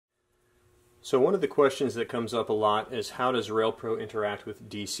So one of the questions that comes up a lot is, how does Railpro interact with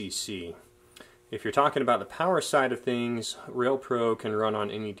DCC? If you're talking about the power side of things, Railpro can run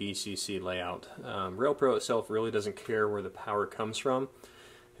on any DCC layout. Railpro itself really doesn't care where the power comes from.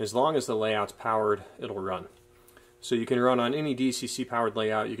 As long as the layout's powered, it'll run. So you can run on any DCC powered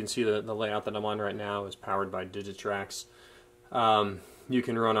layout. You can see the layout that I'm on right now is powered by Digitrax. You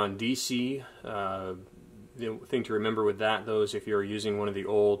can run on DC. The thing to remember with that, though, is if you're using one of the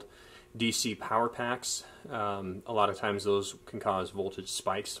old DC power packs, a lot of times those can cause voltage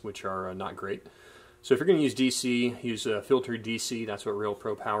spikes, which are not great. So if you're going to use DC, use filtered DC. That's what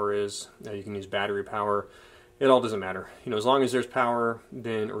Railpro power is. You can use battery power. It all doesn't matter. As long as there's power,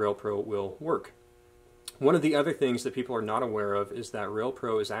 then Railpro will work. One of the other things that people are not aware of is that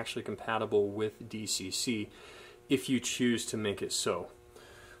Railpro is actually compatible with DCC if you choose to make it so.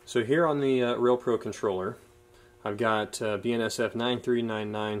 So here on the Railpro controller, I've got BNSF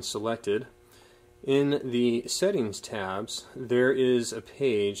 9399 selected. In the settings tabs, there is a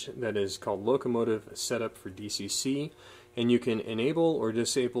page that is called Locomotive Setup for DCC, and you can enable or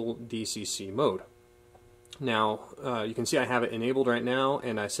disable DCC mode. Now, you can see I have it enabled right now,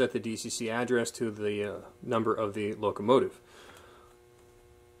 and I set the DCC address to the number of the locomotive.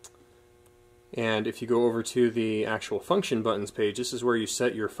 And if you go over to the actual function buttons page, this is where you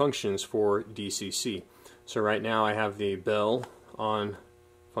set your functions for DCC. So right now I have the bell on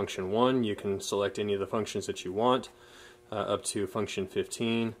function 1. You can select any of the functions that you want, up to function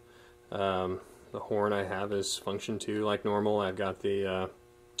 15. The horn I have is function 2 like normal. I've got the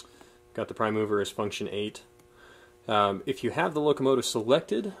prime mover as function 8. If you have the locomotive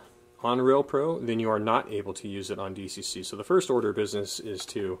selected on Railpro, then you are not able to use it on DCC. So the first order of business is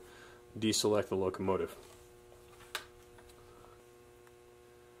to deselect the locomotive.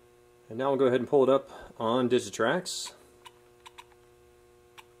 And now we'll go ahead and pull it up on Digitrax.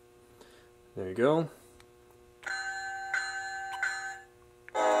 There you go.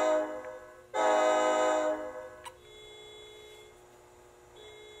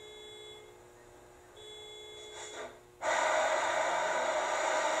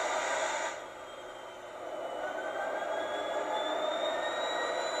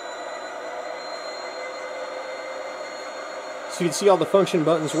 So you can see all the function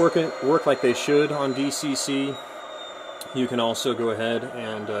buttons work like they should on DCC. You can also go ahead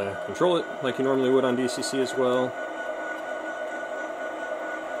and control it like you normally would on DCC as well.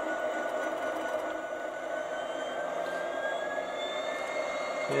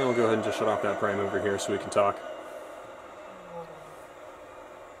 And we'll go ahead and just shut off that prime mover here so we can talk.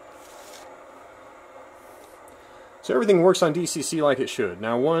 So everything works on DCC like it should.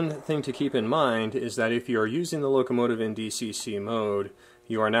 Now, one thing to keep in mind is that if you are using the locomotive in DCC mode,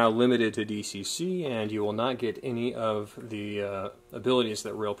 you are now limited to DCC, and you will not get any of the abilities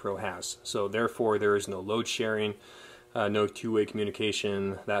that Railpro has. So therefore, there is no load sharing, no two-way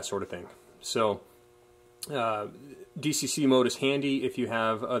communication, that sort of thing. So DCC mode is handy if you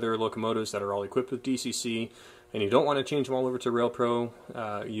have other locomotives that are all equipped with DCC, and you don't want to change them all over to Railpro.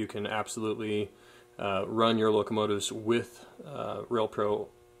 You can absolutely run your locomotives with Railpro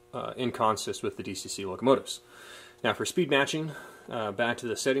in consist with the DCC locomotives. Now for speed matching, back to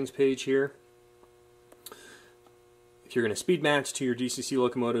the settings page here. If you're going to speed match to your DCC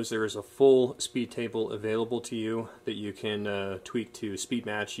locomotives, there is a full speed table available to you that you can tweak to speed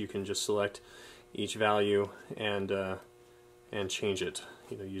match. You can just select each value and change it,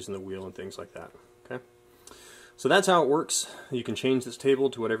 using the wheel and things like that. Okay. So that's how it works. You can change this table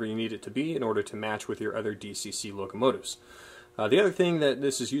to whatever you need it to be in order to match with your other DCC locomotives. The other thing that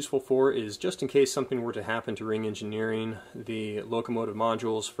this is useful for is just in case something were to happen to ring engineering, the locomotive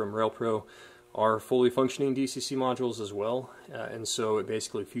modules from Railpro are fully functioning DCC modules as well, and so it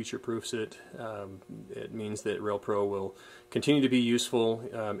basically future-proofs it. It means that Railpro will continue to be useful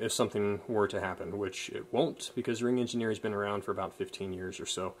if something were to happen, which it won't, because ring engineering has been around for about 15 years or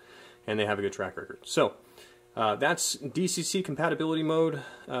so, and they have a good track record. So that's DCC compatibility mode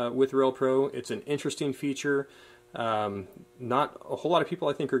with Railpro. It's an interesting feature. Not a whole lot of people,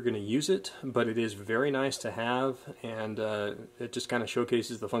 I think, are going to use it, but it is very nice to have, and it just kind of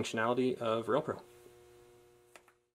showcases the functionality of Railpro.